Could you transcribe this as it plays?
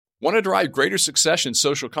Want to drive greater success in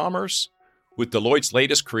social commerce? With Deloitte's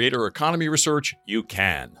latest creator economy research, you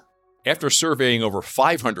can. After surveying over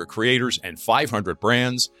 500 creators and 500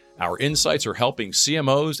 brands, our insights are helping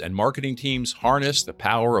CMOs and marketing teams harness the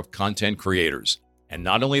power of content creators. And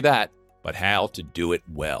not only that, but how to do it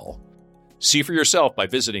well. See for yourself by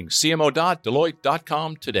visiting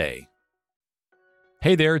cmo.deloitte.com today.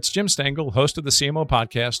 Hey there, it's Jim Stengel, host of the CMO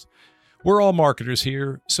Podcast. We're all marketers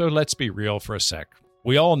here, so let's be real for a sec.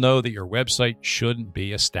 We all know that your website shouldn't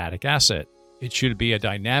be a static asset. It should be a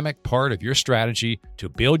dynamic part of your strategy to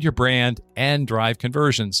build your brand and drive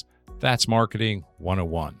conversions. That's Marketing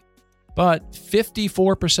 101. But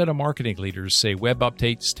 54% of marketing leaders say web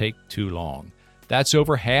updates take too long. That's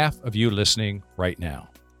over half of you listening right now.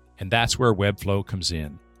 And that's where Webflow comes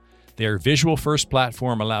in. Their visual-first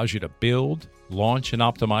platform allows you to build, launch, and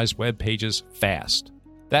optimize web pages fast.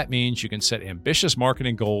 That means you can set ambitious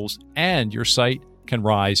marketing goals and your site can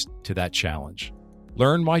rise to that challenge.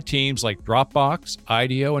 Learn why teams like Dropbox,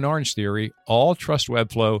 IDEO, and Orange Theory all trust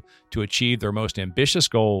Webflow to achieve their most ambitious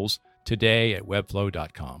goals today at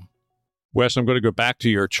webflow.com. Wes, I'm going to go back to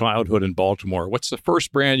your childhood in Baltimore. What's the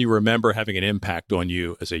first brand you remember having an impact on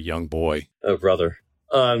you as a young boy? Oh, brother.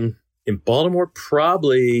 In Baltimore,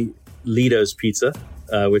 probably Lito's Pizza,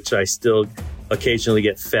 which I still occasionally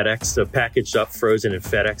get FedEx, so packaged up, frozen, and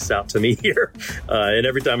FedEx out to me here. And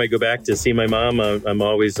every time I go back to see my mom, I'm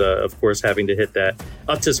always, of course, having to hit that.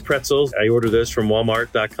 Utz pretzels. I order those from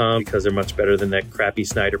Walmart.com because they're much better than that crappy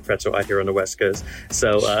Snyder pretzel out here on the West Coast.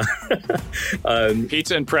 So,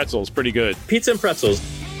 pizza and pretzels, pretty good. Pizza and pretzels.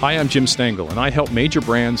 Hi, I'm Jim Stengel, and I help major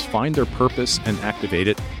brands find their purpose and activate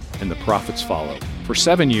it, and the profits follow. For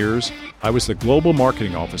 7 years, I was the global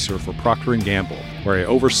marketing officer for Procter & Gamble, where I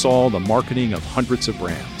oversaw the marketing of hundreds of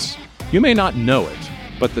brands. You may not know it,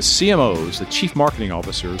 but the CMOs, the chief marketing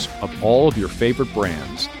officers of all of your favorite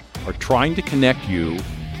brands, are trying to connect you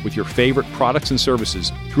with your favorite products and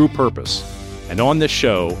services through purpose. And on this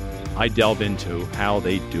show, I delve into how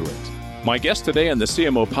they do it. My guest today on the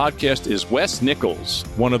CMO Podcast is Wes Nichols,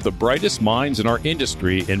 one of the brightest minds in our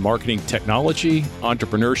industry in marketing technology,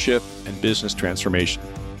 entrepreneurship, and business transformation.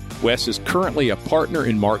 Wes is currently a partner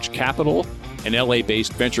in March Capital, an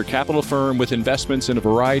LA-based venture capital firm with investments in a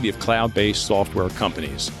variety of cloud-based software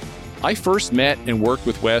companies. I first met and worked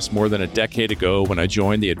with Wes more than a decade ago when I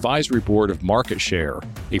joined the advisory board of MarketShare,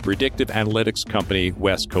 a predictive analytics company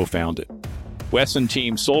Wes co-founded. Wes and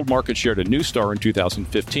team sold MarketShare to Neustar in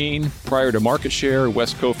 2015. Prior to MarketShare,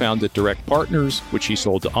 Wes co-founded Direct Partners, which he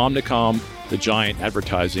sold to Omnicom, the giant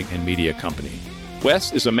advertising and media company.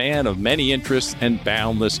 Wes is a man of many interests and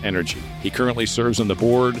boundless energy. He currently serves on the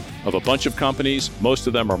board of a bunch of companies. Most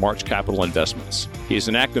of them are March Capital investments. He is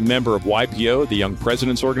an active member of YPO, the Young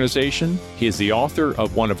Presidents Organization. He is the author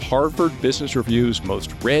of one of Harvard Business Review's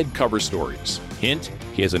most read cover stories. Hint,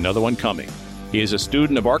 he has another one coming. He is a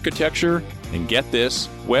student of architecture, and get this,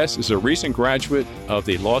 Wes is a recent graduate of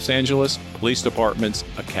the Los Angeles Police Department's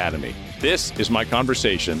Academy. This is my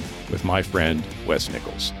conversation with my friend, Wes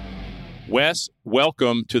Nichols. Wes,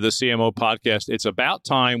 welcome to the CMO Podcast. It's about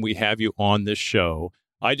time we have you on this show.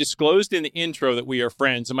 I disclosed in the intro that we are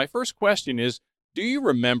friends, and my first question is, do you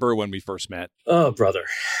remember when we first met? Oh, brother.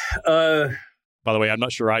 By the way, I'm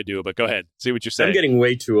not sure I do, but go ahead. See what you say. I'm getting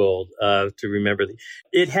way too old to remember.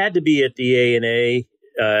 It had to be at the ANA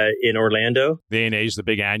in Orlando. The ANA is the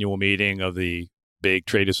big annual meeting of the big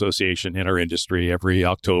trade association in our industry every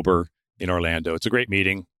October in Orlando. It's a great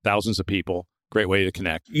meeting, thousands of people. Great way to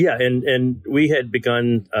connect. Yeah, and we had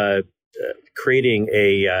begun creating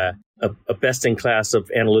a best-in-class of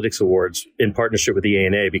analytics awards in partnership with the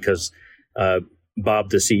ANA because Bob,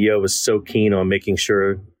 the CEO, was so keen on making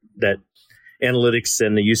sure that analytics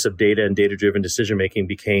and the use of data and data-driven decision-making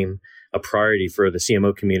became a priority for the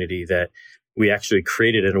CMO community that we actually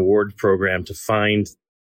created an award program to find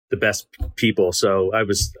the best people. So I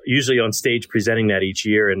was usually on stage presenting that each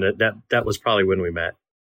year, and that was probably when we met.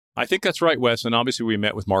 I think that's right, Wes. And obviously we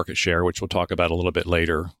met with MarketShare, which we'll talk about a little bit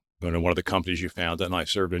later. One of the companies you founded, and I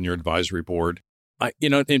served on your advisory board.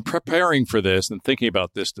 In preparing for this and thinking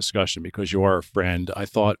about this discussion, because you are a friend, I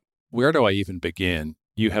thought, where do I even begin?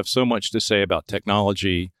 You have so much to say about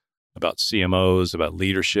technology, about CMOs, about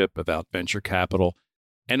leadership, about venture capital,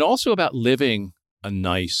 and also about living a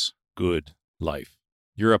nice, good life.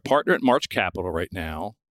 You're a partner at March Capital right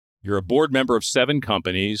now. You're a board member of 7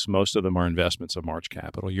 companies. Most of them are investments of March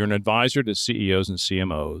Capital. You're an advisor to CEOs and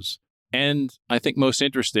CMOs. And I think most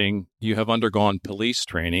interesting, you have undergone police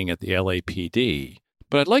training at the LAPD.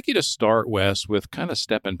 But I'd like you to start, Wes, with kind of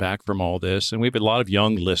stepping back from all this. And we have a lot of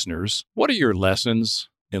young listeners. What are your lessons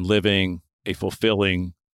in living a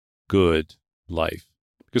fulfilling, good life?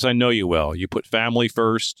 because I know you well. You put family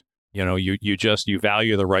first. You know, you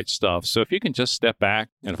value the right stuff. So if you can just step back,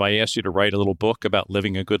 and if I asked you to write a little book about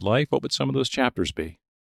living a good life, what would some of those chapters be?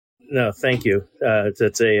 No, thank you.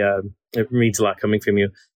 It means a lot coming from you.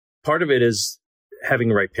 Part of it is having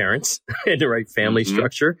the right parents and the right family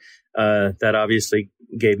structure. That obviously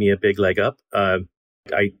gave me a big leg up.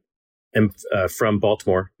 I am from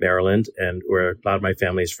Baltimore, Maryland, and where a lot of my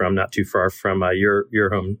family is from, not too far from your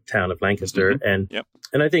hometown of Lancaster. And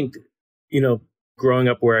I think, growing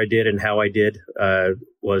up where I did and how I did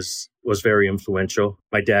was very influential.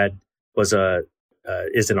 My dad is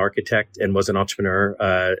an architect and was an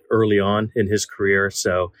entrepreneur early on in his career,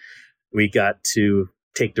 so we got to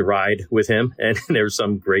take the ride with him. And there were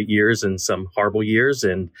some great years and some horrible years,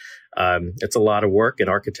 and it's a lot of work. And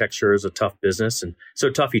architecture is a tough business, and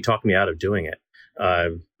so tough he talked me out of doing it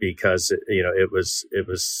because it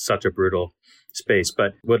was such a brutal space.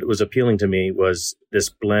 But what was appealing to me was this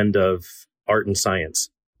blend of art and science.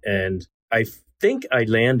 And I think I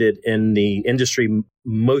landed in the industry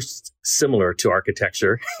most similar to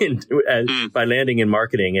architecture by landing in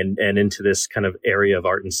marketing and into this kind of area of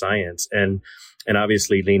art and science, and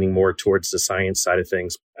obviously leaning more towards the science side of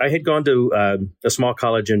things. I had gone to a small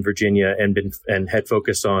college in Virginia and had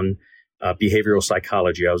focused on behavioral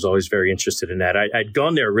psychology. I was always very interested in that. I'd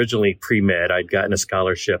gone there originally pre-med. I'd gotten a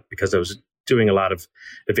scholarship because I was doing a lot of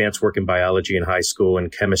advanced work in biology in high school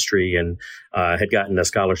and chemistry, and had gotten a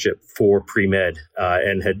scholarship for pre-med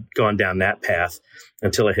and had gone down that path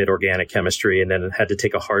until I hit organic chemistry, and then had to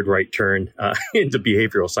take a hard right turn into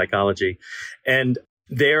behavioral psychology. And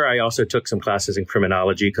there, I also took some classes in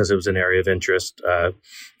criminology because it was an area of interest.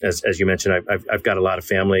 As you mentioned, I've got a lot of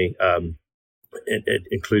family,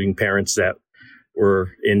 including parents that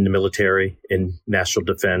were in the military, in national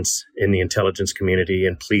defense, in the intelligence community,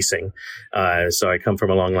 and policing. So I come from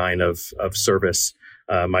a long line of service.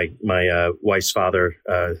 My wife's father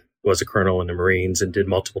was a colonel in the Marines and did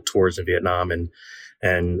multiple tours in Vietnam,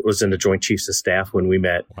 and was in the Joint Chiefs of Staff when we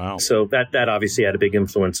met. Wow. So that obviously had a big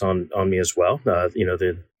influence on me as well.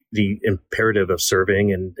 The imperative of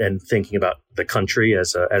serving and thinking about the country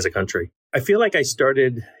as a country. I feel like I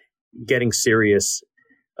started getting serious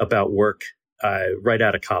about work right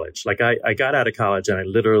out of college. Like I got out of college and I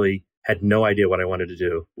literally had no idea what I wanted to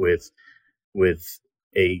do with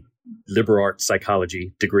a liberal arts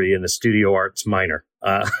psychology degree and a studio arts minor.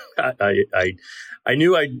 I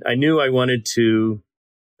knew I wanted to.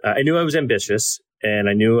 I knew I was ambitious, and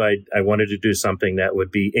I knew I wanted to do something that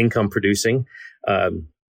would be income producing. So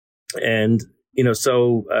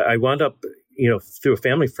I wound up, through a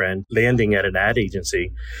family friend, landing at an ad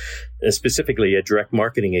agency, specifically a direct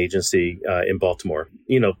marketing agency in Baltimore.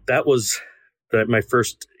 That was my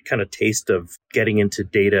first kind of taste of getting into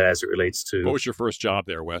data as it relates to. What was your first job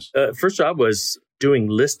there, Wes? First job was doing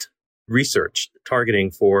list research, targeting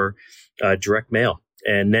for direct mail.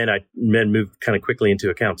 And then I moved kind of quickly into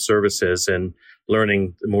account services and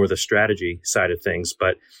learning more of the strategy side of things.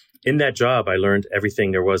 But in that job, I learned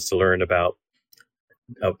everything there was to learn about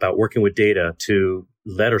working with data, to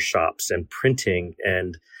letter shops and printing,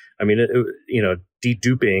 and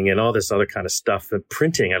deduping and all this other kind of stuff. And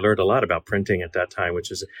printing, I learned a lot about printing at that time,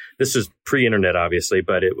 this is pre-internet, obviously,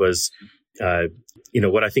 but it was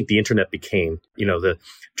what I think the internet became. The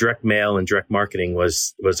direct mail and direct marketing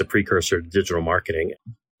was a precursor to digital marketing.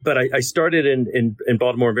 But I started in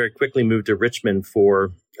Baltimore and very quickly moved to Richmond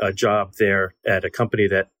for a job there at a company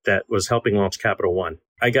that was helping launch Capital One.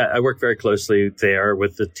 I worked very closely there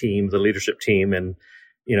with the team, the leadership team, and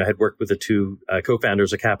had worked with the two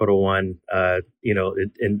co-founders of Capital One,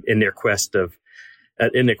 in their quest to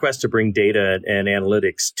bring data and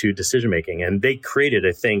analytics to decision making. And they created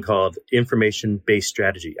a thing called information-based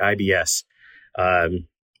strategy, IBS,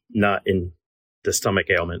 not in the stomach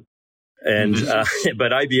ailment. And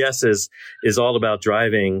but IBS is all about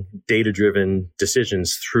driving data-driven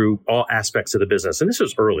decisions through all aspects of the business. And this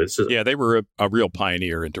was early. They were a real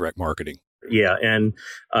pioneer in direct marketing. Yeah, and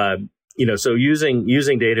so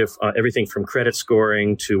using data, everything from credit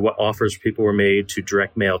scoring to what offers people were made to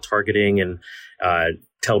direct mail targeting and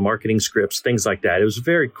telemarketing scripts, things like that. It was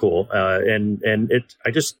very cool, and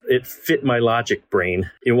it fit my logic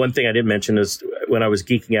brain. One thing I didn't mention is when I was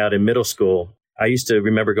geeking out in middle school, I used to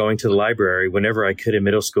remember going to the library whenever I could in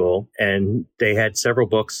middle school, and they had several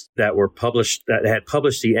books that were published that had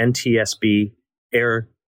published the NTSB air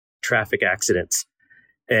traffic accidents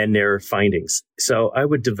and their findings. So I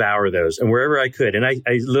would devour those, and wherever I could. And I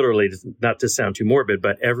literally, not to sound too morbid,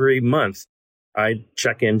 but every month I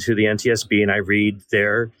check into the NTSB and I read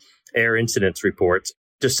their air incidents reports.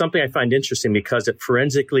 Just something I find interesting because it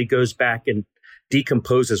forensically goes back and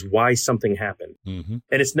decomposes why something happened. Mm-hmm.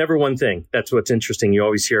 And it's never one thing. That's what's interesting. You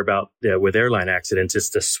always hear about with airline accidents.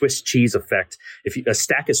 It's the Swiss cheese effect. If a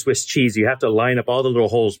stack of Swiss cheese, you have to line up all the little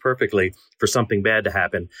holes perfectly for something bad to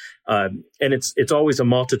happen. And it's always a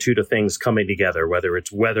multitude of things coming together, whether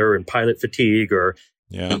it's weather and pilot fatigue or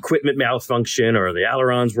equipment malfunction or the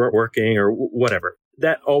ailerons weren't working or whatever.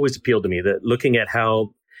 That always appealed to me, that looking at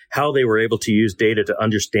how they were able to use data to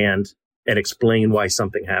understand and explain why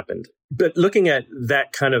something happened. But looking at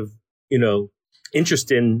that kind of,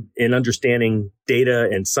 interest in understanding data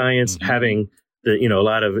and science, having a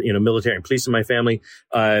lot of, military and police in my family,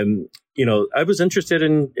 I was interested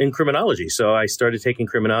in criminology. So I started taking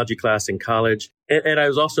criminology class in college. And I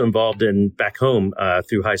was also involved back home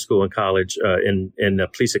through high school and college in a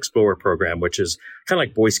police explorer program, which is kind of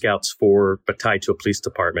like Boy Scouts but tied to a police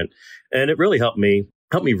department. And it really helped me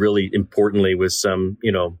really importantly with some,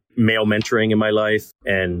 male mentoring in my life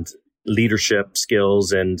and leadership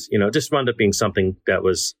skills, and, just wound up being something that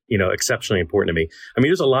was, exceptionally important to me. I mean,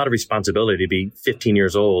 there's a lot of responsibility to be 15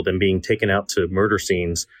 years old and being taken out to murder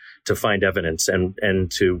scenes to find evidence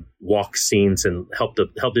and to walk scenes and help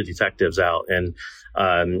the detectives out. And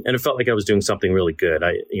it felt like I was doing something really good.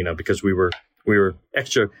 Because we were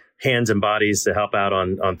extra hands and bodies to help out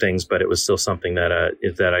on things, but it was still something that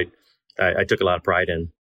I took a lot of pride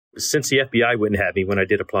in. Since the FBI wouldn't have me when I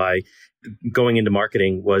did apply, going into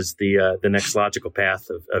marketing was the next logical path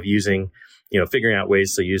of using, figuring out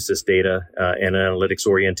ways to use this data and an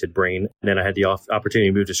analytics-oriented brain. And then I had the opportunity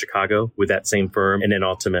to move to Chicago with that same firm. And then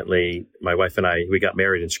ultimately, my wife and I, we got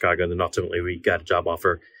married in Chicago. And then ultimately, we got a job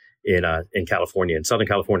offer in California, in Southern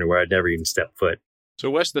California, where I'd never even stepped foot. So,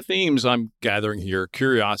 Wes, the themes I'm gathering here,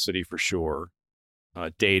 curiosity for sure,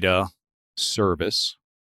 data, service,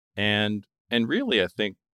 and really, I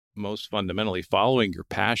think, most fundamentally, following your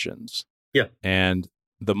passions. Yeah. And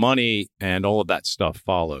the money and all of that stuff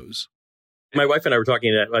follows. My wife and I were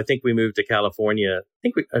talking, I think we moved to California. I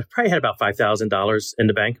think we probably had about $5,000 in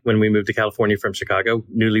the bank when we moved to California from Chicago,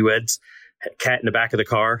 newlyweds, cat in the back of the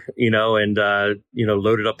car, and,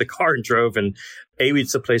 loaded up the car and drove. And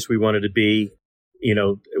it's the place we wanted to be.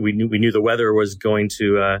 We knew the weather was going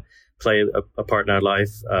to play a part in our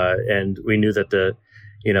life. And we knew that the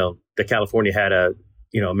California had a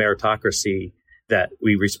meritocracy that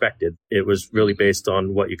we respected. It was really based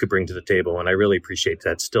on what you could bring to the table. And I really appreciate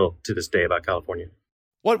that still to this day about California.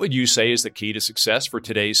 What would you say is the key to success for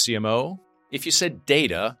today's CMO? If you said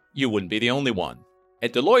data, you wouldn't be the only one.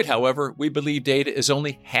 At Deloitte, however, we believe data is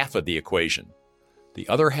only half of the equation. The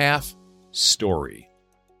other half, story.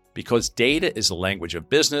 Because data is the language of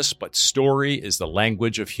business, but story is the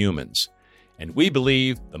language of humans. And we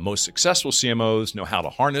believe the most successful CMOs know how to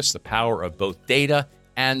harness the power of both data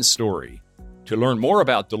and story. To learn more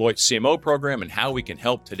about Deloitte's CMO program and how we can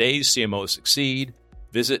help today's CMOs succeed,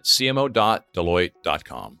 visit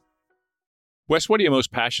cmo.deloitte.com. Wes, what are you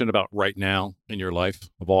most passionate about right now in your life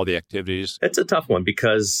of all the activities? It's a tough one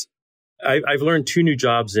because I've learned 2 new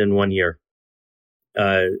jobs in 1 year.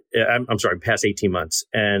 Past 18 months,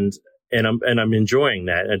 and I'm enjoying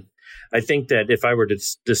that. And I think that if I were to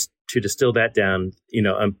distill that down,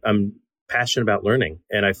 I'm passionate about learning,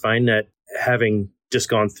 and I find that having just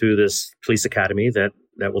gone through this police academy that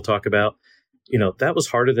we'll talk about, that was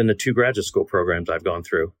harder than the 2 graduate school programs I've gone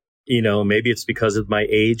through. Maybe it's because of my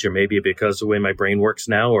age, or maybe because of the way my brain works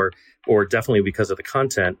now, or definitely because of the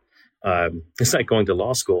content. It's like going to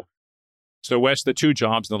law school. So, Wes, the 2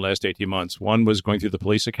 jobs in the last 18 months, one was going through the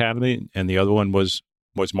police academy, and the other one was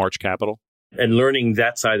March Capital. And learning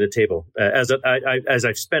that side of the table. As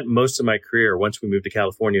I've spent most of my career, once we moved to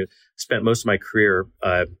California, spent most of my career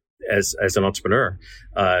as an entrepreneur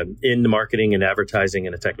in the marketing and advertising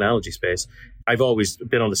in the technology space. I've always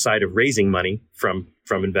been on the side of raising money from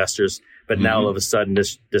investors, but now all of a sudden,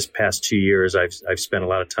 this past 2 years, I've spent a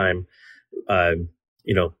lot of time,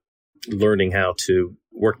 learning how to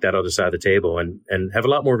work that other side of the table and have a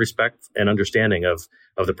lot more respect and understanding of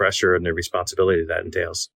the pressure and the responsibility that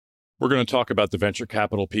entails. We're going to talk about the venture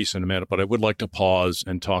capital piece in a minute, but I would like to pause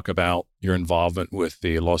and talk about your involvement with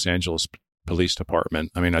the Los Angeles Police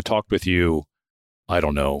Department. I mean, I talked with you, I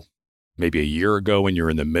don't know, maybe a year ago when you were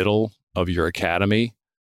in the middle of your academy,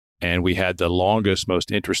 and we had the longest,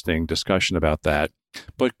 most interesting discussion about that.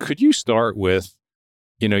 But could you start with,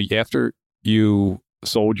 after you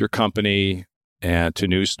sold your company to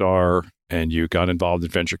Newstar and you got involved in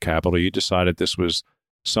venture capital, you decided this was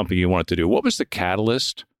something you wanted to do. What was the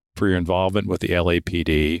catalyst for your involvement with the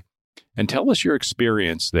LAPD? And tell us your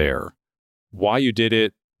experience there, why you did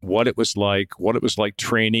it, what it was like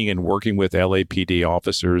training and working with LAPD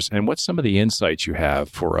officers, and what's some of the insights you have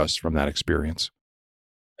for us from that experience?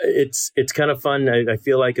 It's kind of fun. I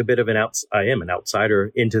feel like a bit of I am an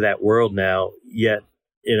outsider into that world now, yet,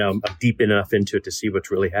 I'm deep enough into it to see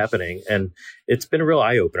what's really happening. And it's been a real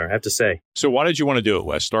eye opener, I have to say. So why did you want to do it,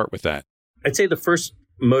 Wes? Start with that. I'd say the first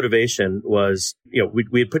motivation was,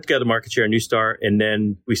 we had put together market share in Newstar, and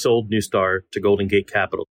then we sold Newstar to Golden Gate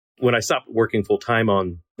Capital. When I stopped working full time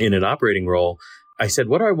in an operating role, I said,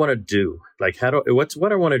 what do I want to do? Like,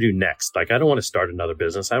 what I want to do next? Like, I don't want to start another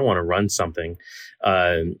business. I don't want to run something.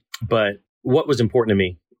 But what was important to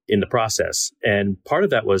me in the process? And part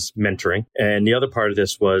of that was mentoring. And the other part of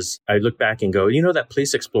this was I look back and go, that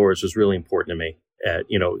Police Explorers was really important to me,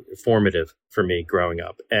 formative for me growing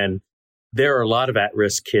up. And there are a lot of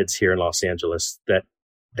at-risk kids here in Los Angeles that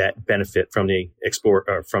benefit from the Explore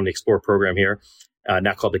program here,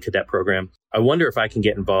 now called the Cadet Program. I wonder if I can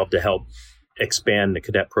get involved to help expand the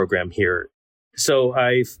Cadet Program here. So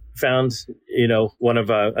I found,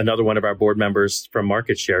 another one of our board members from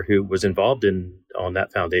Market Share who was involved on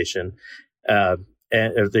that foundation, and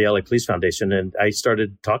the LA Police Foundation, and I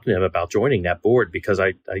started talking to him about joining that board because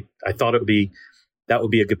I thought that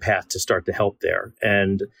would be a good path to start to help there.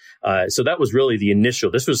 And so that was really the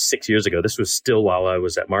initial. This was 6 years ago. This was still while I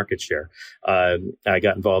was at Market Share. I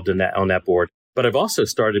got involved on that board, but I've also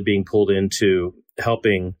started being pulled into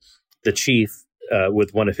helping the chief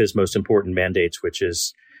with one of his most important mandates, which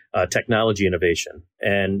is technology innovation.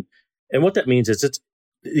 And what that means is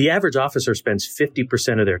the average officer spends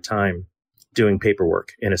 50% of their time doing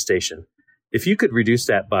paperwork in a station. If you could reduce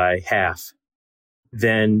that by half,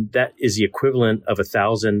 then that is the equivalent of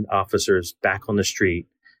 1,000 officers back on the street.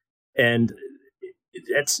 And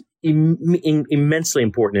that's immensely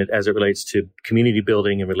important as it relates to community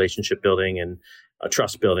building and relationship building and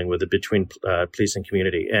trust building between police and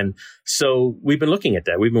community. And so we've been looking at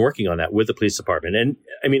that. We've been working on that with the police department. And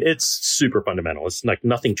I mean, it's super fundamental. It's like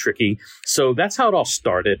nothing tricky. So that's how it all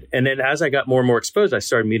started. And then as I got more and more exposed, I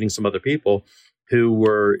started meeting some other people who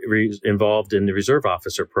were involved in the reserve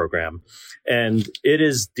officer program. And it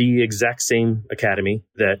is the exact same academy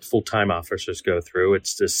that full-time officers go through.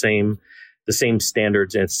 It's the same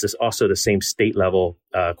standards, and it's also the same state level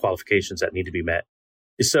qualifications that need to be met.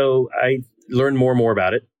 So I learned more and more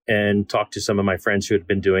about it and talked to some of my friends who had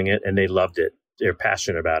been doing it, and they loved it. They're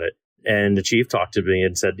passionate about it. And the chief talked to me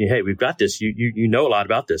and said, hey, we've got this. You know a lot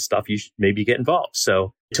about this stuff. You should maybe get involved.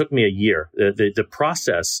 So it took me a year. The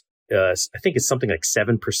process, I think it's something like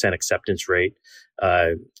 7% acceptance rate.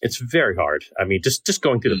 It's very hard. I mean, just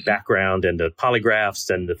going through the background and the polygraphs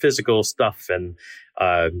and the physical stuff and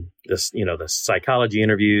the psychology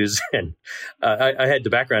interviews. And I had the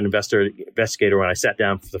background investigator when I sat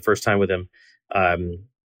down for the first time with him.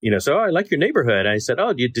 So I like your neighborhood. And I said,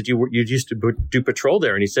 oh, did you used to do patrol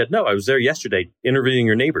there? And he said, no, I was there yesterday interviewing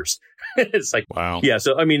your neighbors. It's like, wow. Yeah.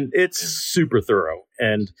 So, I mean, it's super thorough.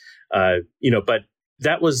 And, but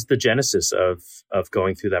that was the genesis of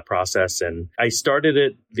going through that process. And I started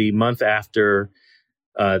it the month after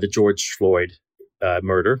the George Floyd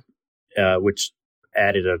murder, which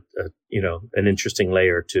added an interesting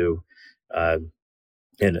layer to,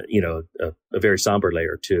 and a very somber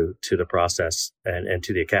layer to the process and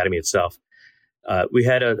to the academy itself. We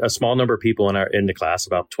had a small number of people in the class,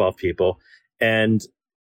 about 12 people, and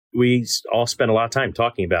we all spent a lot of time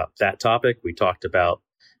talking about that topic. We talked about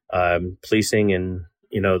policing in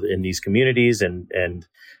these communities and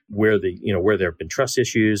where there have been trust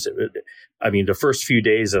issues. I mean, the first few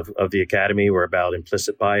days of the academy were about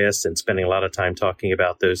implicit bias and spending a lot of time talking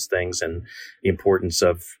about those things and the importance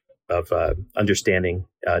of understanding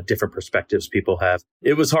different perspectives people have.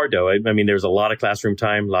 It was hard though. I mean, there was a lot of classroom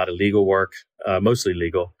time, a lot of legal work, mostly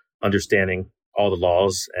legal, understanding all the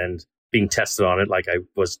laws and being tested on it, like I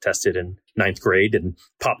was tested in 9th grade, and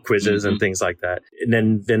pop quizzes and things like that.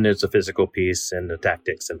 And then there's the physical piece and the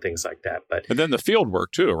tactics and things like that. And then the field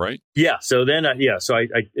work too, right? Yeah. So then, so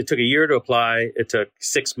it took a year to apply. It took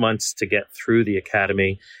 6 months to get through the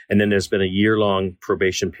academy. And then there's been a year-long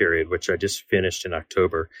probation period, which I just finished in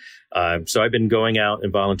October. So I've been going out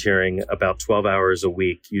and volunteering about 12 hours a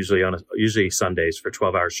week, usually Sundays, for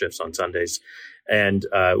 12-hour shifts on Sundays, and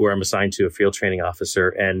where I'm assigned to a field training officer.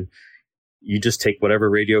 And you just take whatever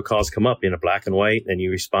radio calls come up in a black and white and you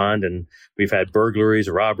respond. And we've had burglaries,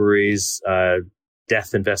 robberies,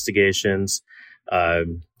 death investigations, a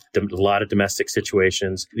lot of domestic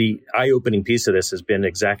situations. The eye-opening piece of this has been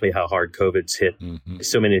exactly how hard COVID's hit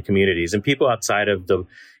so many communities and people outside of the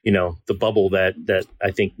bubble that I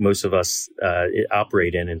think most of us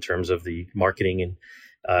operate in terms of the marketing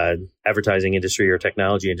and advertising industry or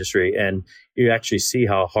technology industry. And you actually see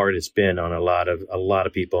how hard it's been on a lot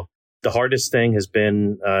of people. The hardest thing has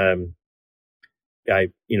been, I've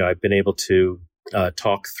been able to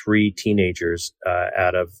talk 3 teenagers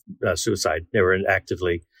out of suicide. They were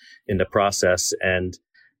actively in the process, and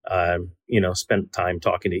spent time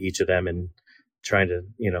talking to each of them and trying to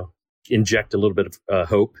inject a little bit of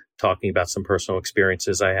hope, talking about some personal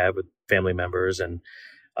experiences I had with family members. And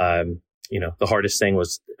the hardest thing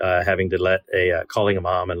was having to calling a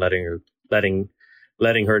mom and letting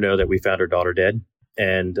her know that we found her daughter dead,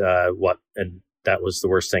 and that was the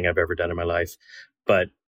worst thing I've ever done in my life. But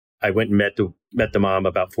I went and met the mom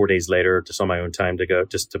about 4 days later, just on my own time, to go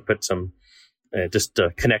just to put some, just to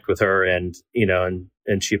connect with her, and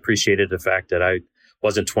she appreciated the fact that I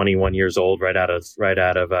wasn't 21 years old right out of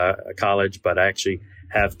college, but I actually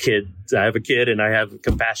have kids. I have a kid, and I have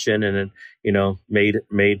compassion, and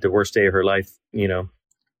made the worst day of her life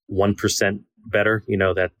 1% better.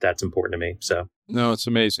 That's important to me. So no, it's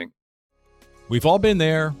amazing. We've all been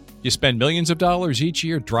there. You spend millions of dollars each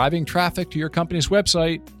year driving traffic to your company's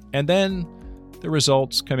website, and then the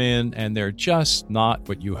results come in and they're just not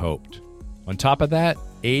what you hoped. On top of that,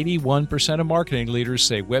 81% of marketing leaders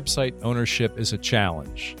say website ownership is a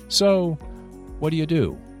challenge. So what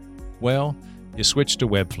do? Well, you switch to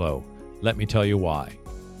Webflow. Let me tell you why.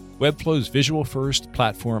 Webflow's visual-first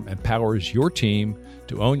platform empowers your team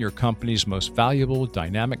to own your company's most valuable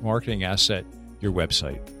dynamic marketing asset, your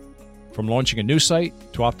website. From launching a new site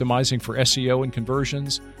to optimizing for SEO and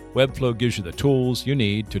conversions, Webflow gives you the tools you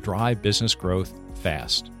need to drive business growth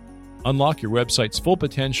fast. Unlock your website's full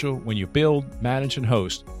potential when you build, manage, and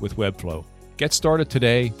host with Webflow. Get started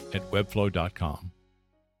today at webflow.com.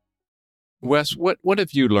 Wes, what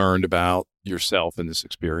have you learned about yourself in this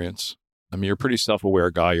experience? I mean, you're a pretty self-aware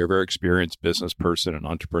guy. You're a very experienced business person and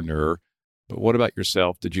entrepreneur. But what about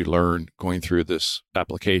yourself did you learn going through this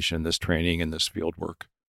application, this training, and this field work?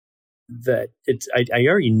 That I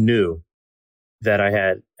already knew that I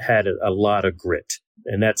had a lot of grit,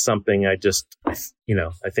 and that's something I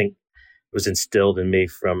think was instilled in me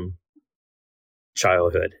from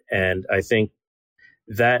childhood. And I think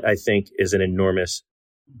is an enormous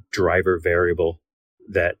driver variable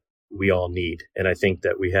that we all need. And I think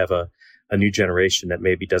that we have a new generation that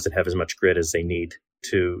maybe doesn't have as much grit as they need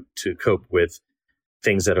to cope with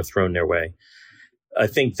things that are thrown their way. I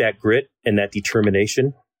think that grit and that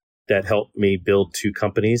determination that helped me build 2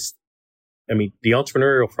 companies. I mean, the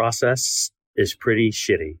entrepreneurial process is pretty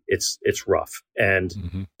shitty. It's rough,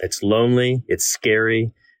 and it's lonely. It's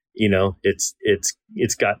scary.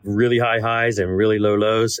 It's got really high highs and really low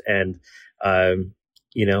lows, and and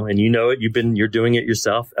you're doing it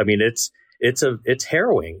yourself. I mean, it's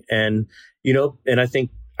harrowing, and I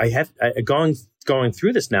think going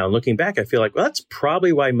through this now and looking back, I feel like, well, that's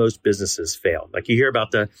probably why most businesses fail. Like you hear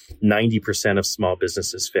about the 90% of small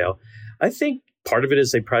businesses fail. I think part of it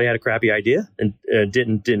is they probably had a crappy idea and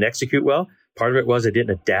didn't execute well. Part of it was they didn't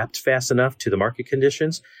adapt fast enough to the market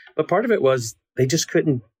conditions. But part of it was they just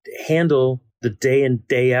couldn't handle the day in,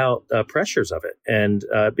 day out pressures of it. And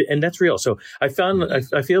that's real. So I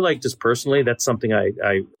feel like just personally, that's something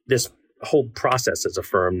this whole process has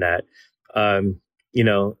affirmed that,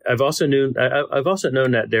 I've also known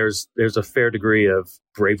that there's a fair degree of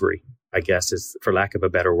bravery, I guess, is for lack of a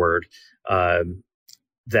better word,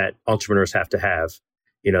 that entrepreneurs have to have.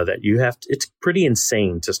 That you have to, it's pretty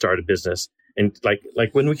insane to start a business. And like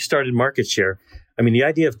when we started Market Share, I mean, the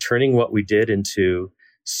idea of turning what we did into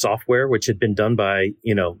software, which had been done by,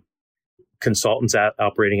 consultants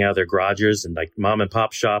operating out of their garages and like mom and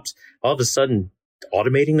pop shops, all of a sudden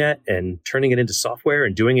automating that and turning it into software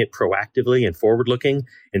and doing it proactively and forward looking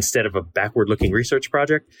instead of a backward looking research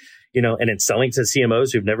project, and then selling to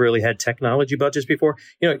CMOs who've never really had technology budgets before.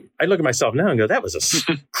 I look at myself now and go, that was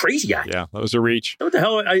a crazy idea. Yeah, that was a reach. What the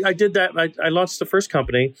hell? I did that. I launched the first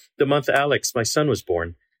company the month Alex, my son, was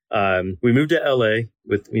born. We moved to LA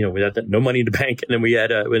with, we had no money in the bank, and then we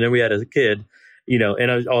had a kid,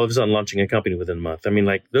 and all of a sudden launching a company within a month. I mean,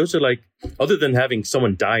 like those are like, other than having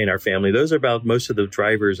someone die in our family, those are about most of the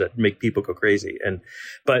drivers that make people go crazy.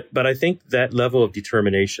 But I think that level of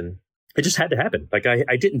determination, it just had to happen. Like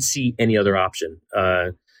I didn't see any other option.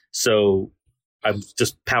 So I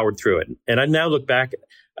just powered through it. And I now look back,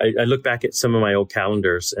 I look back at some of my old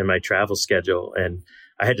calendars and my travel schedule, and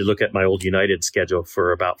I had to look at my old United schedule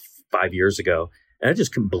for about 5 years ago. And I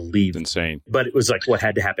just couldn't believe it. Insane. But it was like what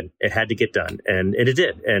had to happen. It had to get done. And it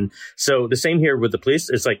did. And so the same here with the police.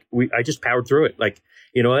 It's like I just powered through it. Like,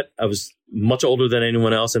 you know what? I was much older than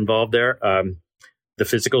anyone else involved there. The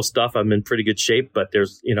physical stuff, I'm in pretty good shape, but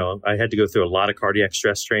I had to go through a lot of cardiac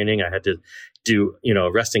stress training. I had to do,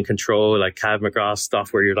 arresting control, like Cav McGraw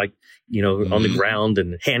stuff where you're like, on the ground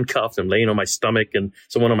and handcuffed and laying on my stomach and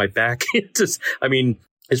someone on my back.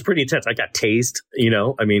 it's pretty intense. I got tased,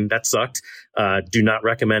 I mean, that sucked. Do not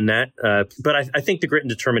recommend that. But I think the grit and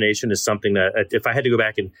determination is something that if I had to go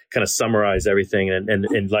back and kind of summarize everything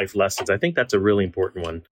and life lessons, I think that's a really important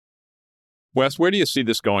one. Wes, where do you see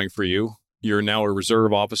this going for you? You're now a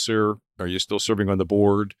reserve officer. Are you still serving on the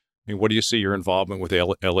board? I mean, what do you see your involvement with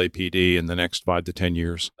LAPD in the next 5 to 10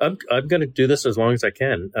 years? I'm going to do this as long as I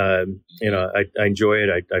can. I enjoy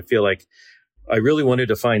it. I feel like I really wanted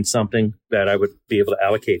to find something that I would be able to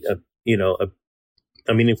allocate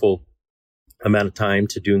a meaningful amount of time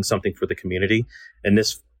to doing something for the community. And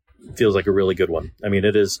this feels like a really good one. I mean,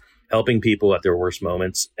 it is helping people at their worst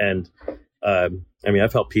moments. And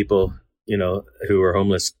I've helped people, who are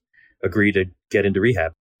homeless agree to get into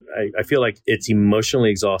rehab. I feel like it's emotionally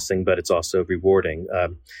exhausting, but it's also rewarding.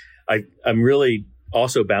 I'm really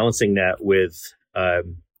also balancing that with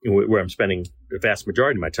where I'm spending the vast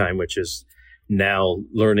majority of my time, which is now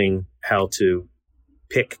learning how to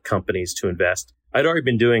pick companies to invest. I'd already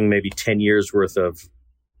been doing maybe 10 years worth for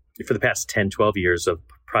the past 10, 12 years of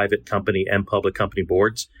private company and public company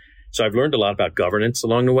boards. So I've learned a lot about governance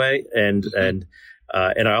along the way. And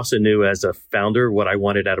I also knew as a founder what I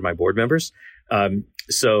wanted out of my board members.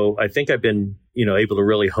 So I think I've been, able to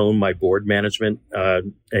really hone my board management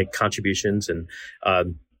and contributions and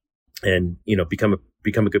become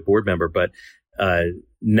a good board member. But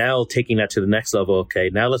now taking that to the next level, okay,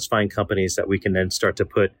 now let's find companies that we can then start to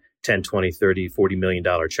put 10, 20, 30, $40 million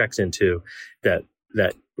checks into that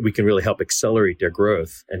we can really help accelerate their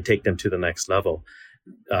growth and take them to the next level.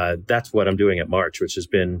 That's what I'm doing at March, which has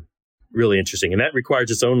been really interesting. And that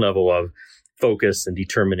requires its own level of focus and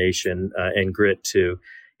determination and grit to,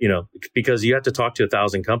 because you have to talk to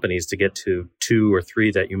 1,000 companies to get to 2 or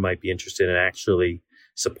 3 that you might be interested in actually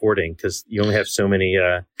supporting, because you only have so many,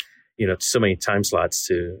 so many time slots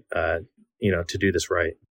to do this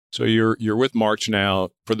right. So you're with March now.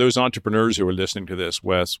 For those entrepreneurs who are listening to this,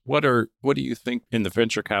 Wes, what do you think in the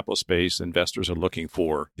venture capital space investors are looking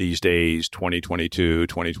for these days, 2022,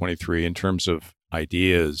 2023, in terms of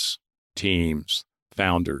ideas, teams,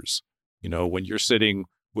 founders? When you're sitting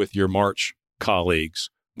with your March colleagues,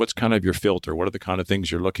 what's kind of your filter? What are the kind of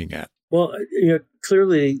things you're looking at? Well,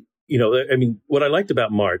 clearly, what I liked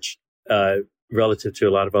about March, relative to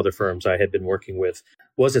a lot of other firms I had been working with,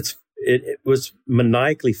 was it was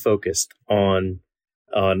maniacally focused on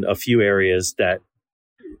a few areas that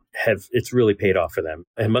it's really paid off for them.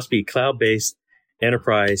 It must be cloud-based,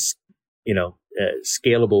 enterprise,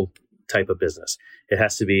 scalable type of business. It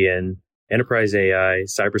has to be in enterprise AI,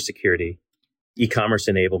 cybersecurity, e-commerce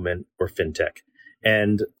enablement, or fintech.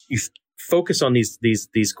 And you focus on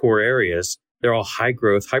these core areas. They're all high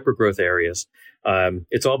growth, hyper growth areas.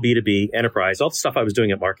 It's all B2B, enterprise, all the stuff I was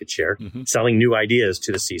doing at Market Share, selling new ideas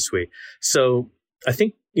to the C-suite. So I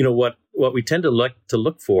think, what we tend to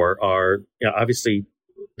look for are, obviously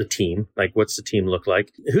the team, like what's the team look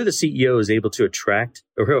like, who the CEO is able to attract,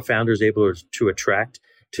 or who a founder is able to attract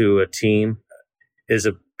to a team is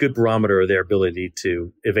a good barometer of their ability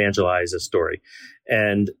to evangelize a story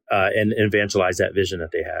and evangelize that vision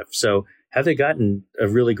that they have. So have they gotten a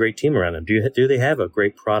really great team around them? Do they have a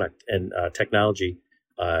great product and technology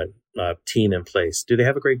team in place? Do they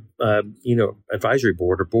have a great advisory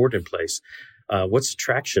board or board in place? What's the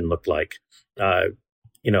traction look like? I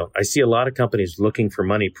see a lot of companies looking for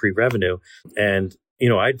money pre-revenue, and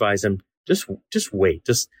I advise them just wait,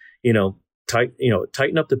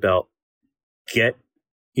 tighten up the belt, get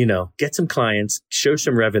some clients, show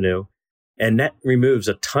some revenue, and that removes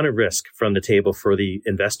a ton of risk from the table for the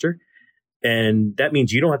investor. And that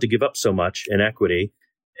means you don't have to give up so much in equity.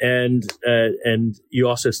 And you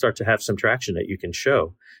also start to have some traction that you can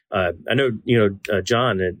show. I know,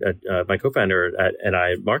 John, my co-founder and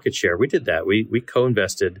I at Market Share, we did that. We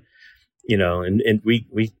co-invested, and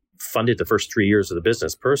we funded the first 3 years of the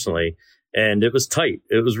business personally. And it was tight.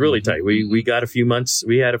 It was really tight. We got a few months.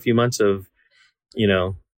 We had a few months of,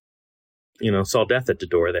 saw death at the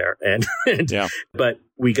door there. But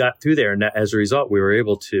we got through there. And as a result, we were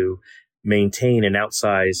able to maintain and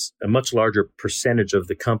outsize a much larger percentage of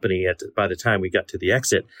the company by the time we got to the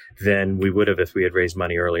exit than we would have if we had raised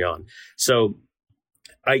money early on. So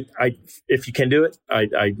if you can do it,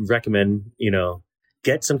 I recommend,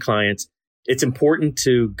 get some clients. It's important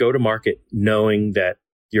to go to market knowing that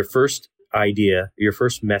your first idea, your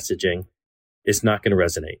first messaging is not going to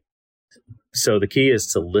resonate. So the key is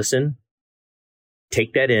to listen,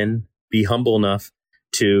 take that in, be humble enough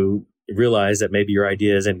to realize that maybe your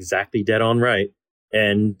idea isn't exactly dead on right,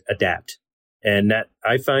 and adapt. And that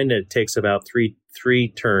I find that it takes about three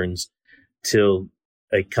turns till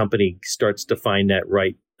a company starts to find that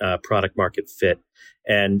right product market fit.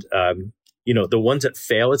 And the ones that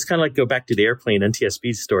fail, it's kind of like go back to the airplane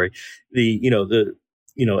NTSB story.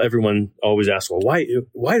 Everyone always asks, well, why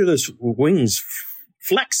do those wings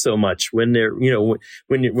flex so much when they're, when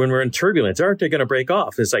we're in turbulence? Aren't they going to break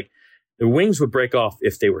off? It's like the wings would break off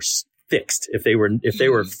if they were fixed, if they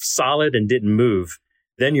were solid and didn't move.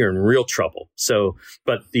 Then you're in real trouble. So,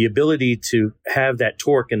 but the ability to have that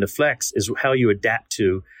torque and the flex is how you adapt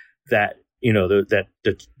to that,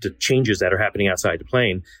 the changes that are happening outside the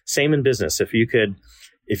plane. Same in business. If you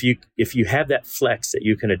have that flex that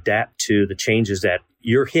you can adapt to the changes that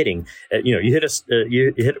you're hitting, you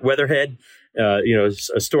hit weatherhead, a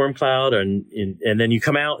storm cloud, and then you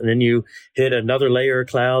come out and then you hit another layer of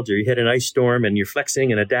clouds, or you hit an ice storm, and you're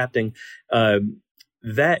flexing and adapting.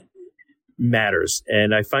 That matters.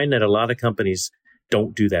 And I find that a lot of companies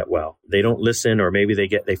don't do that well. They don't listen, or maybe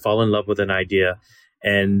they fall in love with an idea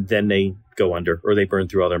and then they go under, or they burn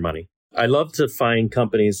through all their money. I love to find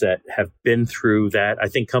companies that have been through that. I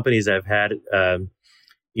think companies that have had, a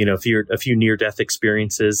few near-death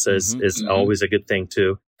experiences is always a good thing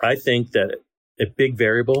too. I think that a big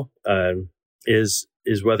variable is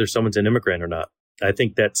whether someone's an immigrant or not. I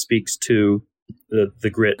think that speaks to the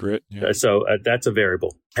grit. Yeah. So that's a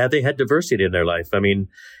variable. Have they had diversity in their life? I mean,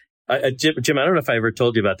 Jim, I don't know if I ever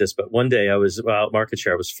told you about this, but one day I was out market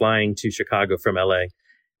share. I was flying to Chicago from LA,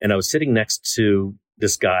 and I was sitting next to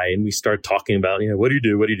this guy, and we started talking about, what do you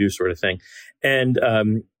do? What do you do? Sort of thing. And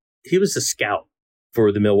he was a scout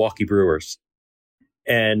for the Milwaukee Brewers.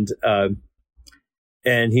 And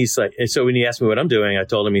he's like, and so when he asked me what I'm doing, I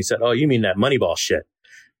told him, he said, "Oh, you mean that Moneyball shit?"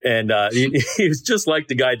 And he was just like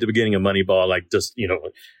the guy at the beginning of Moneyball, like just,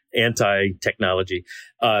 anti-technology.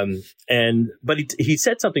 But he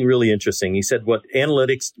said something really interesting. He said what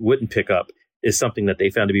analytics wouldn't pick up is something that they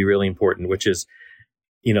found to be really important, which is,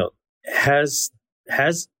 has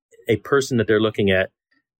a person that they're looking at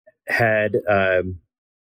had,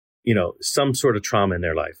 some sort of trauma in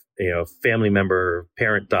their life, family member or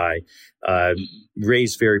parent die,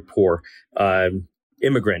 raised very poor,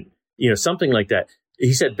 immigrant, something like that.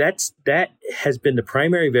 He said that has been the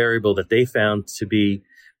primary variable that they found to be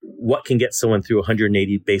what can get someone through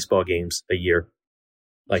 180 baseball games a year.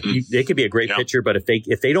 Like they could be a great pitcher, but if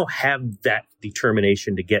they don't have that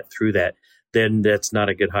determination to get through that, then that's not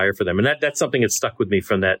a good hire for them. And that's something that stuck with me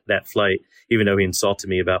from that flight, even though he insulted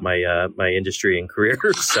me about my industry and career.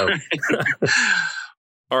 So,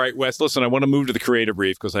 all right, Wes, listen, I want to move to the creative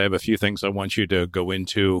brief because I have a few things I want you to go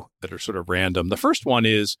into that are sort of random. The first one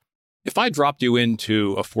is, if I dropped you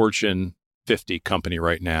into a Fortune 50 company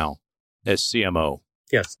right now as CMO,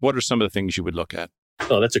 yes, what are some of the things you would look at?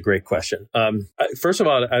 Oh, that's a great question. First of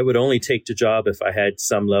all, I would only take the job if I had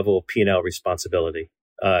some level of P&L responsibility.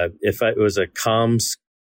 If it was a comms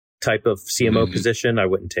type of CMO position, I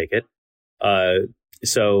wouldn't take it.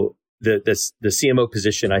 So the CMO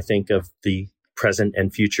position, I think, of the present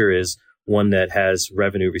and future is one that has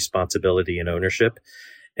revenue responsibility and ownership,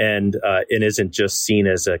 and isn't just seen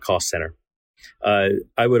as a cost center.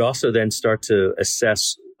 I would also then start to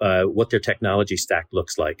assess what their technology stack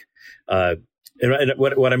looks like. And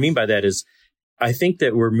what I mean by that is, I think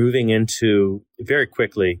that we're moving into very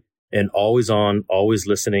quickly an always on, always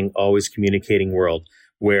listening, always communicating world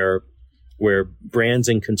where brands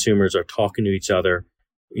and consumers are talking to each other.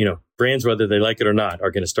 Brands, whether they like it or not, are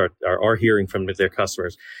going to are hearing from their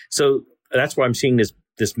customers. So that's why I'm seeing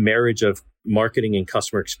this marriage of marketing and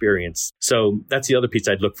customer experience. So that's the other piece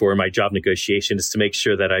I'd look for in my job negotiation, is to make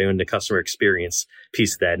sure that I own the customer experience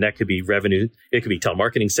piece of that. And that could be revenue. It could be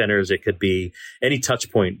telemarketing centers. It could be any touch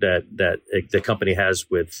point that the company has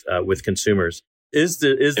with consumers. Is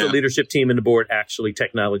the leadership team and the board actually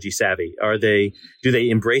technology savvy? Do they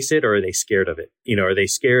embrace it, or are they scared of it? Are they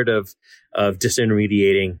scared of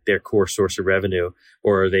disintermediating their core source of revenue,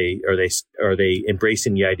 or are they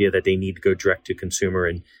embracing the idea that they need to go direct to consumer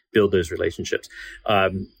and build those relationships?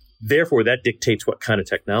 Therefore, that dictates what kind of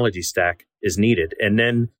technology stack is needed. And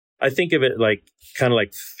then I think of it like kind of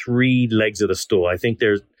like three legs of the stool. I think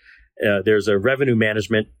there's a revenue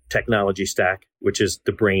management technology stack, which is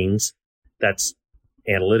the brains. That's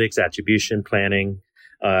analytics, attribution, planning,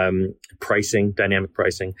 pricing, dynamic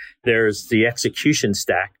pricing. There's the execution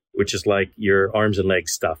stack, which is like your arms and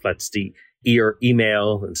legs stuff. That's the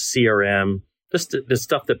email and CRM, just the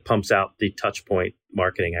stuff that pumps out the touch point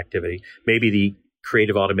marketing activity. Maybe the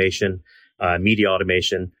creative automation, media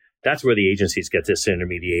automation. That's where the agencies get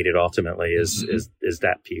disintermediated ultimately is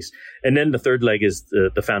that piece. And then the third leg is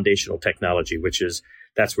the foundational technology,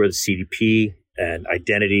 that's where the CDP and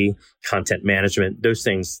identity, content management, those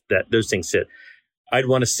things sit. I'd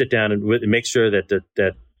want to sit down and make sure that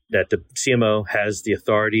the CMO has the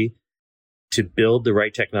authority to build the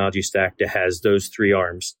right technology stack that has those three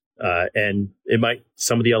arms. And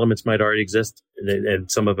some of the elements might already exist,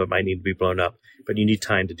 and some of it might need to be blown up, but you need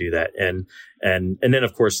time to do that. And then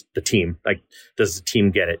of course the team, like, does the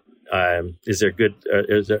team get it? Is there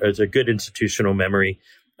good institutional memory?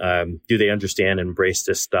 Do they understand and embrace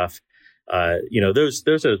this stuff?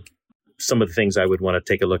 Those are some of the things I would want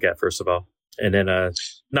to take a look at first of all. And then,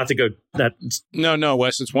 No,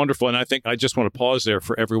 Wes, it's wonderful. And I think I just want to pause there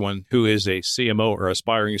for everyone who is a CMO or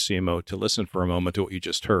aspiring CMO to listen for a moment to what you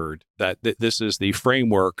just heard, that this is the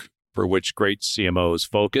framework for which great CMOs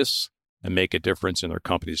focus and make a difference in their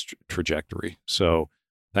company's trajectory. So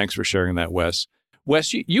thanks for sharing that, Wes.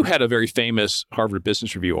 Wes, you had a very famous Harvard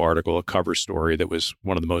Business Review article, a cover story that was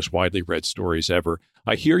one of the most widely read stories ever.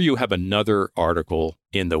 I hear you have another article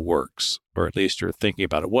in the works, or at least you're thinking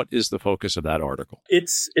about it. What is the focus of that article?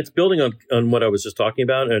 It's building on what I was just talking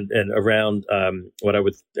about and around what I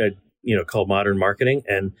would call modern marketing,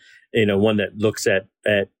 and one that looks at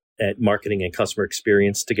marketing and customer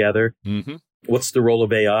experience together. Mm-hmm. What's the role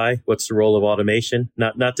of AI? What's the role of automation?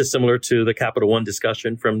 Not dissimilar to the Capital One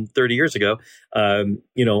discussion from 30 years ago.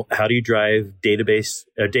 How do you drive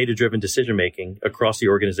data-driven decision-making across the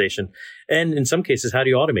organization? And in some cases, how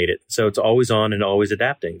do you automate it? So it's always on and always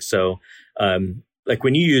adapting. So like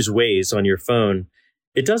when you use Waze on your phone,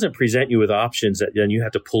 it doesn't present you with options that then you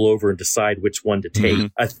have to pull over and decide which one to take.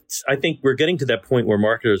 Mm-hmm. I think we're getting to that point where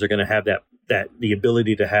marketers are going to have the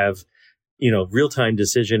ability to have real-time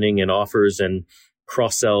decisioning and offers and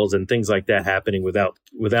cross-sells and things like that happening without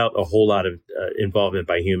a whole lot of involvement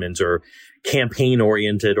by humans, or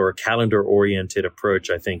campaign-oriented or calendar-oriented approach,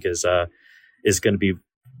 I think is going to be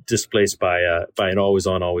displaced by an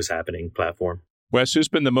always-on, always-happening platform. Wes, who's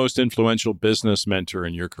been the most influential business mentor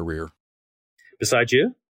in your career? Besides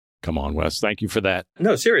you? Come on, Wes. Thank you for that.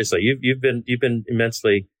 No, seriously, you've been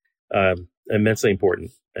immensely important.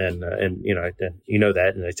 And you know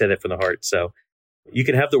that, and I said that from the heart. So you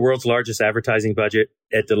can have the world's largest advertising budget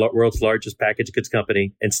at the world's largest packaged goods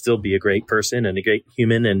company and still be a great person and a great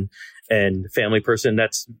human and family person.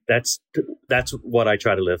 That's what I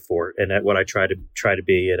try to live for, and what I try to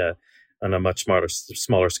be on a much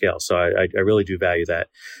smaller scale. So I really do value that.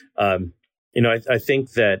 I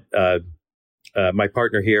think that my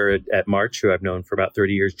partner here at March, who I've known for about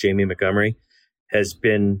 30 years, Jamie Montgomery, has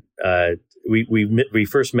been. We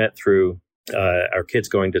first met through our kids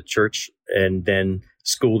going to church and then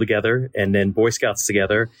school together and then Boy Scouts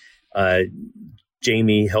together.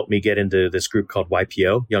 Jamie helped me get into this group called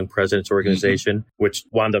YPO, Young Presidents Organization, mm-hmm. which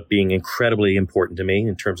wound up being incredibly important to me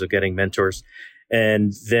in terms of getting mentors.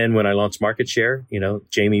 And then when I launched Market Share,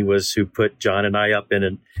 Jamie was who put John and I up in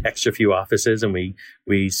an extra few offices, and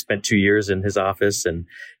we spent 2 years in his office. And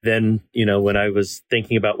then, when I was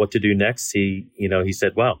thinking about what to do next, he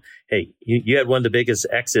said, "Wow, hey, you had one of the biggest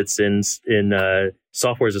exits in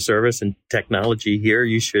software as a service and technology here.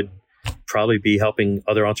 You should probably be helping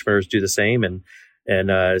other entrepreneurs do the same."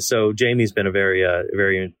 And so Jamie's been a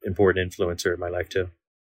very important influencer in my life too.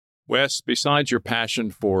 Wes, besides your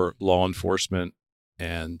passion for law enforcement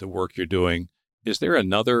and the work you're doing, is there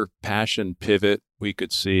another passion pivot we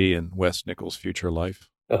could see in Wes Nichols' future life?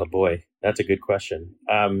 Oh boy, that's a good question.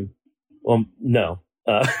 Well, no.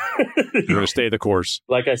 You're going to stay the course.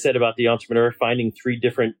 Like I said about the entrepreneur, finding 3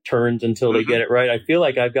 different turns until they get it right. I feel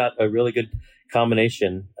like I've got a really good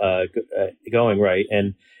combination going right.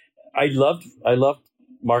 And I loved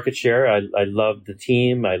Market Share. I loved the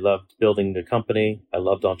team. I loved building the company. I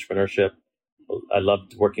loved entrepreneurship. I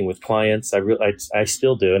loved working with clients. I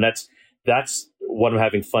still do. And that's what I'm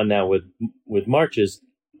having fun now with March is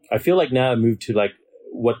I feel like now I moved to like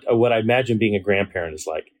what I imagine being a grandparent is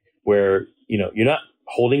like, where, you're not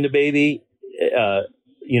holding the baby,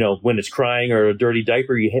 when it's crying or a dirty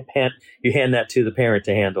diaper, you hand that to the parent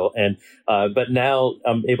to handle. And, but now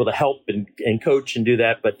I'm able to help and coach and do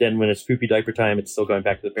that. But then when it's poopy diaper time, it's still going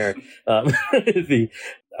back to the parent.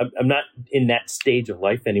 I'm not in that stage of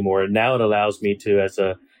life anymore. And now it allows me to, as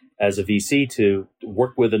a VC, to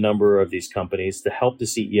work with a number of these companies to help the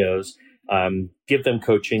CEOs, give them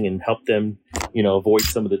coaching and help them, avoid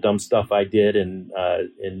some of the dumb stuff I did in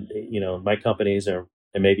my companies and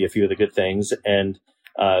maybe a few of the good things. And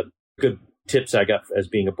good tips I got as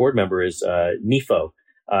being a board member is NEFO,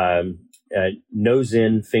 nose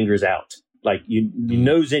in, fingers out. Like you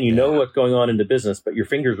nose in, know what's going on in the business, but your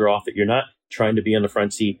fingers are off it. You're not trying to be on the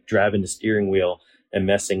front seat, driving the steering wheel and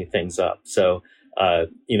messing things up. So,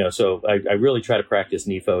 so I really try to practice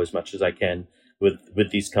NEFO as much as I can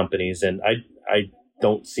with these companies. And I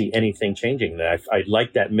don't see anything changing. I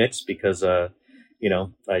like that mix because, I'm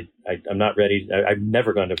not ready. I'm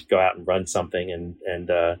never going to go out and run something and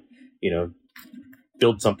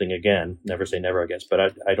build something again. Never say never, I guess, but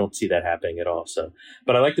I don't see that happening at all. So,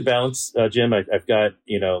 but I like the balance, Jim. I've got,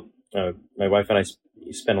 my wife and I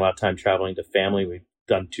spend a lot of time traveling to family. We've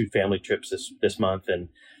done 2 family trips this month, and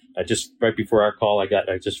just right before our call,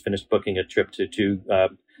 I just finished booking a trip to 2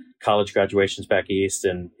 college graduations back east,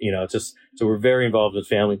 and so we're very involved with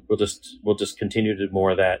family. We'll just continue to do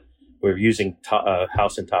more of that. We're using a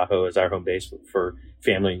house in Tahoe as our home base for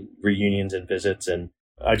family reunions and visits, and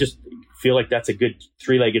I just feel like that's a good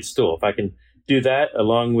 3-legged stool. If I can do that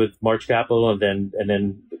along with March Capital, and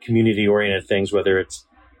then community oriented things, whether it's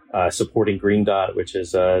supporting Green Dot, which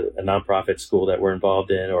is a nonprofit school that we're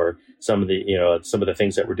involved in, or some of the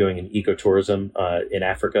things that we're doing in ecotourism in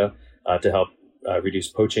Africa to help reduce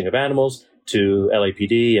poaching of animals, to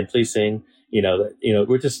LAPD and policing.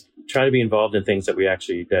 We're just trying to be involved in things that we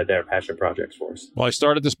actually that are passion projects for us. Well, I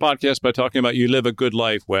started this podcast by talking about you live a good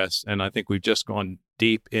life, Wes, and I think we've just gone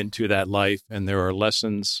deep into that life, and there are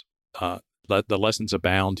lessons. The lessons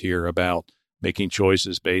abound here about making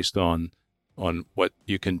choices based on what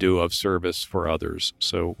you can do of service for others.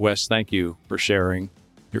 So, Wes, thank you for sharing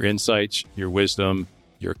your insights, your wisdom,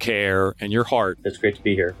 your care, and your heart. It's great to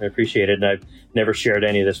be here. I appreciate it. And I've never shared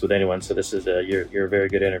any of this with anyone. So this is you're a very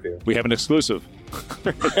good interview. We have an exclusive.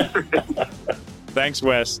 Thanks,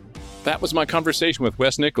 Wes. That was my conversation with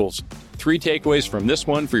Wes Nichols. 3 takeaways from this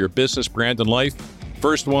one for your business, brand, and life.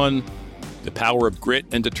 First one, the power of grit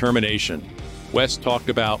and determination. Wes talked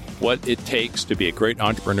about what it takes to be a great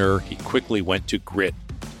entrepreneur. He quickly went to grit.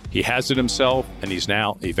 He has it himself, and he's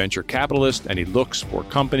now a venture capitalist, and he looks for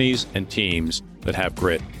companies and teams that have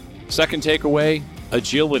grit. Second takeaway,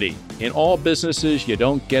 agility. In all businesses, you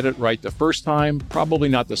don't get it right the first time, probably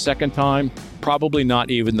not the second time, probably not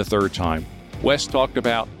even the third time. Wes talked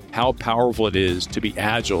about how powerful it is to be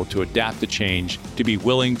agile, to adapt to change, to be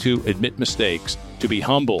willing to admit mistakes, to be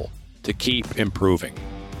humble, to keep improving.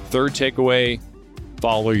 Third takeaway,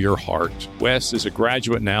 follow your heart. Wes is a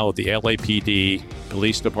graduate now of the LAPD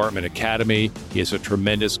Police Department Academy. He has a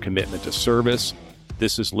tremendous commitment to service.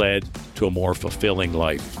 This has led to a more fulfilling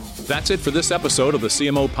life. That's it for this episode of the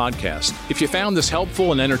CMO Podcast. If you found this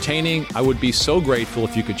helpful and entertaining, I would be so grateful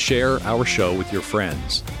if you could share our show with your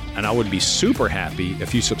friends. And I would be super happy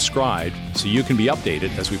if you subscribed so you can be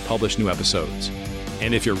updated as we publish new episodes.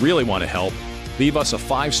 And if you really want to help, leave us a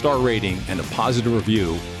 5-star rating and a positive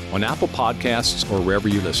review on Apple Podcasts or wherever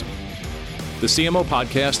you listen. The CMO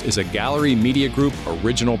Podcast is a Gallery Media Group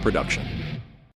original production.